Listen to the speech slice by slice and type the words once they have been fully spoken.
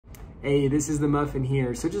Hey, this is the Muffin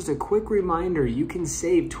here. So just a quick reminder, you can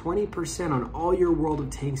save 20% on all your World of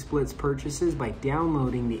Tanks Blitz purchases by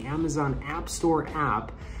downloading the Amazon App Store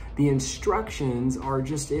app. The instructions are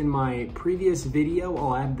just in my previous video.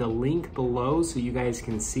 I'll add the link below so you guys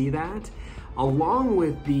can see that. Along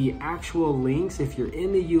with the actual links, if you're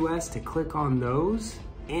in the US, to click on those.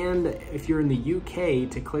 And if you're in the UK,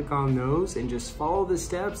 to click on those and just follow the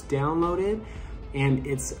steps, download it. And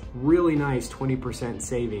it's really nice 20%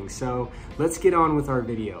 savings. So let's get on with our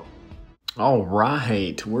video. All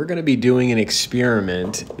right, we're gonna be doing an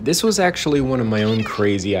experiment. This was actually one of my own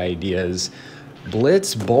crazy ideas.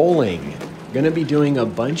 Blitz bowling. Gonna be doing a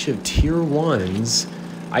bunch of tier 1s.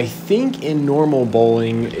 I think in normal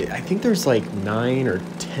bowling, I think there's like 9 or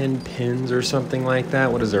 10 pins or something like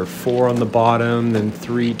that. What is there, 4 on the bottom, then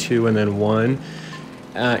 3, 2, and then 1.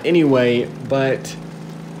 Anyway, but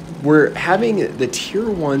we're having the tier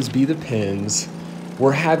 1s be the pins.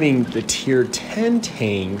 We're having the tier 10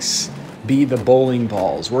 tanks be the bowling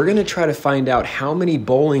balls. We're gonna try to find out how many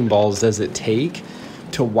bowling balls does it take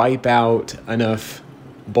to wipe out enough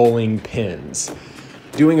bowling pins.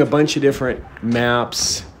 Doing a bunch of different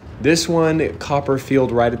maps. This one,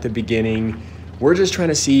 Copperfield right at the beginning. We're just trying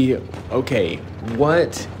to see, okay,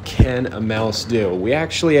 what can a mouse do? We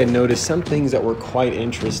actually had noticed some things that were quite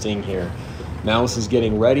interesting here. Mouse is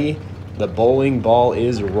getting ready. The bowling ball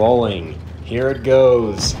is rolling. Here it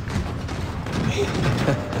goes.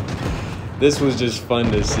 This was just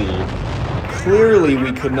fun to see. Clearly,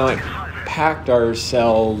 we could not pack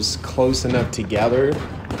ourselves close enough together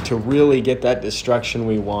to really get that destruction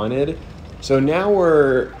we wanted. So now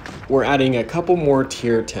we're adding a couple more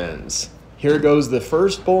tier 10s. Here goes the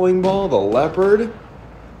first bowling ball, the leopard.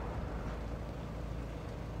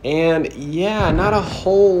 And yeah, not a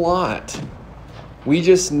whole lot. We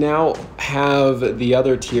just now have the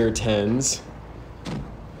other tier 10s.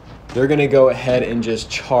 They're gonna go ahead and just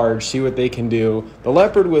charge, see what they can do. The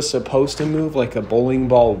leopard was supposed to move like a bowling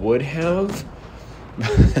ball would have.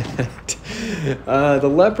 The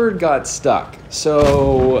leopard got stuck.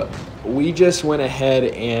 So we just went ahead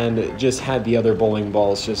and just had the other bowling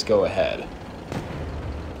balls just go ahead.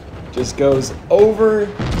 Just goes over,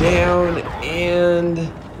 down,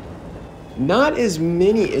 and not as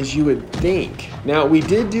many as you would think. Now, we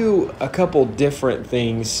did do a couple different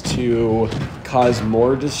things to cause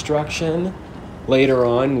more destruction. Later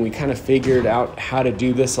on, we kind of figured out how to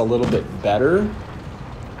do this a little bit better.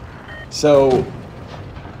 So,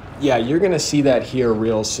 yeah, you're gonna see that here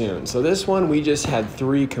real soon. So this one, we just had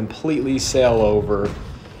 3 completely sail over.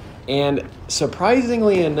 And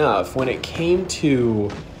surprisingly enough, when it came to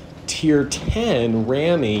tier 10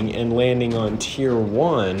 ramming and landing on tier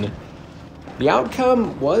 1, the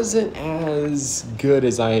outcome wasn't as good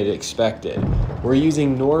as I had expected. We're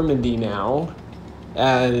using Normandy now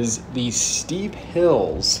as these steep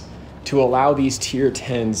hills to allow these tier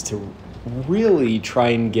 10s to really try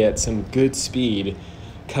and get some good speed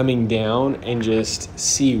coming down and just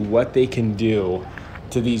see what they can do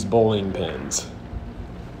to these bowling pins.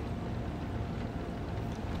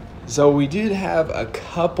 So we did have a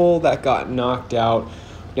couple that got knocked out.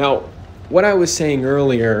 Now, what I was saying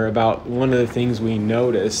earlier about one of the things we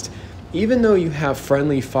noticed, even though you have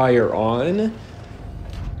friendly fire on,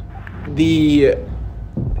 the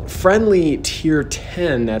friendly tier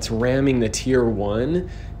 10 that's ramming the tier 1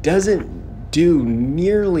 doesn't do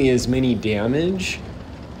nearly as many damage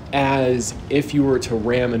as if you were to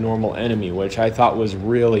ram a normal enemy, which I thought was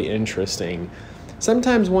really interesting.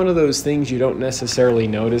 Sometimes one of those things you don't necessarily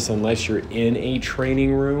notice unless you're in a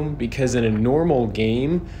training room, because in a normal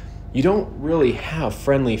game, you don't really have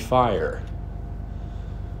friendly fire.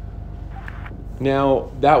 Now,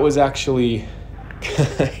 that was actually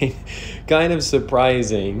kind of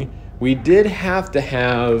surprising. We did have to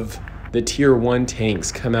have the tier 1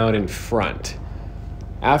 tanks come out in front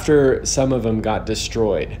after some of them got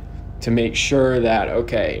destroyed to make sure that,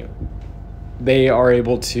 okay, they are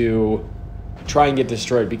able to try and get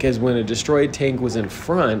destroyed, because when a destroyed tank was in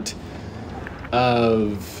front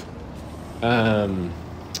of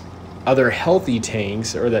other healthy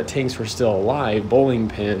tanks, or that tanks were still alive, bowling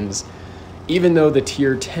pins, even though the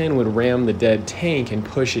tier 10 would ram the dead tank and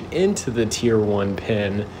push it into the tier 1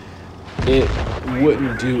 pin, it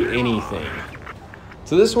wouldn't do anything.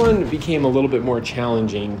 So this one became a little bit more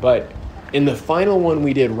challenging, but in the final one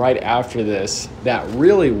we did right after this that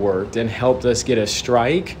really worked and helped us get a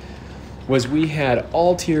strike was we had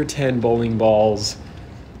all tier 10 bowling balls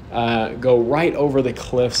go right over the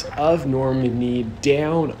cliffs of Normandy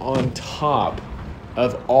down on top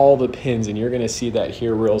of all the pins, and you're gonna see that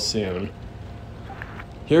here real soon.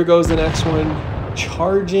 Here goes the next one,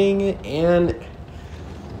 charging, and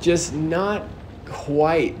just not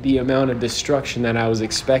quite the amount of destruction that I was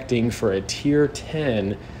expecting for a tier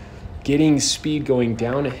 10, getting speed going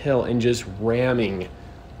down a hill and just ramming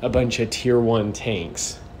a bunch of tier 1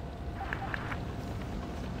 tanks.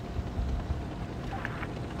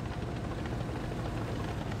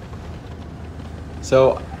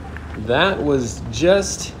 So that was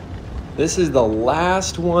just, this is the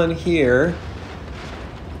last one here.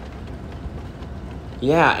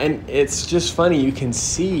 Yeah, and it's just funny, you can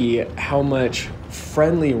see how much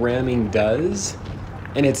friendly ramming does,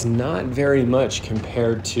 and it's not very much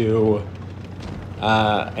compared to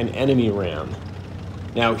an enemy ram.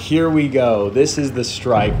 Now here we go, this is the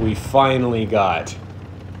strike we finally got.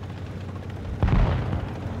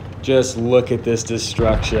 Just look at this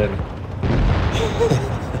destruction.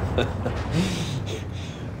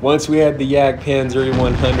 Once we had the Jagdpanzer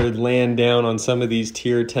 100 land down on some of these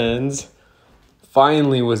tier 10s,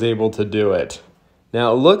 finally was able to do it.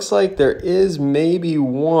 Now it looks like there is maybe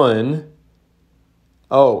one.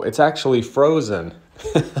 Oh, it's actually frozen.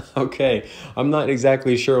 Okay, I'm not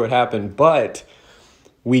exactly sure what happened, but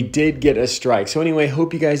we did get a strike. So anyway,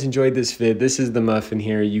 hope you guys enjoyed this vid. This is the Muffin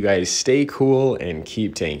here. You guys stay cool and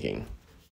keep tanking.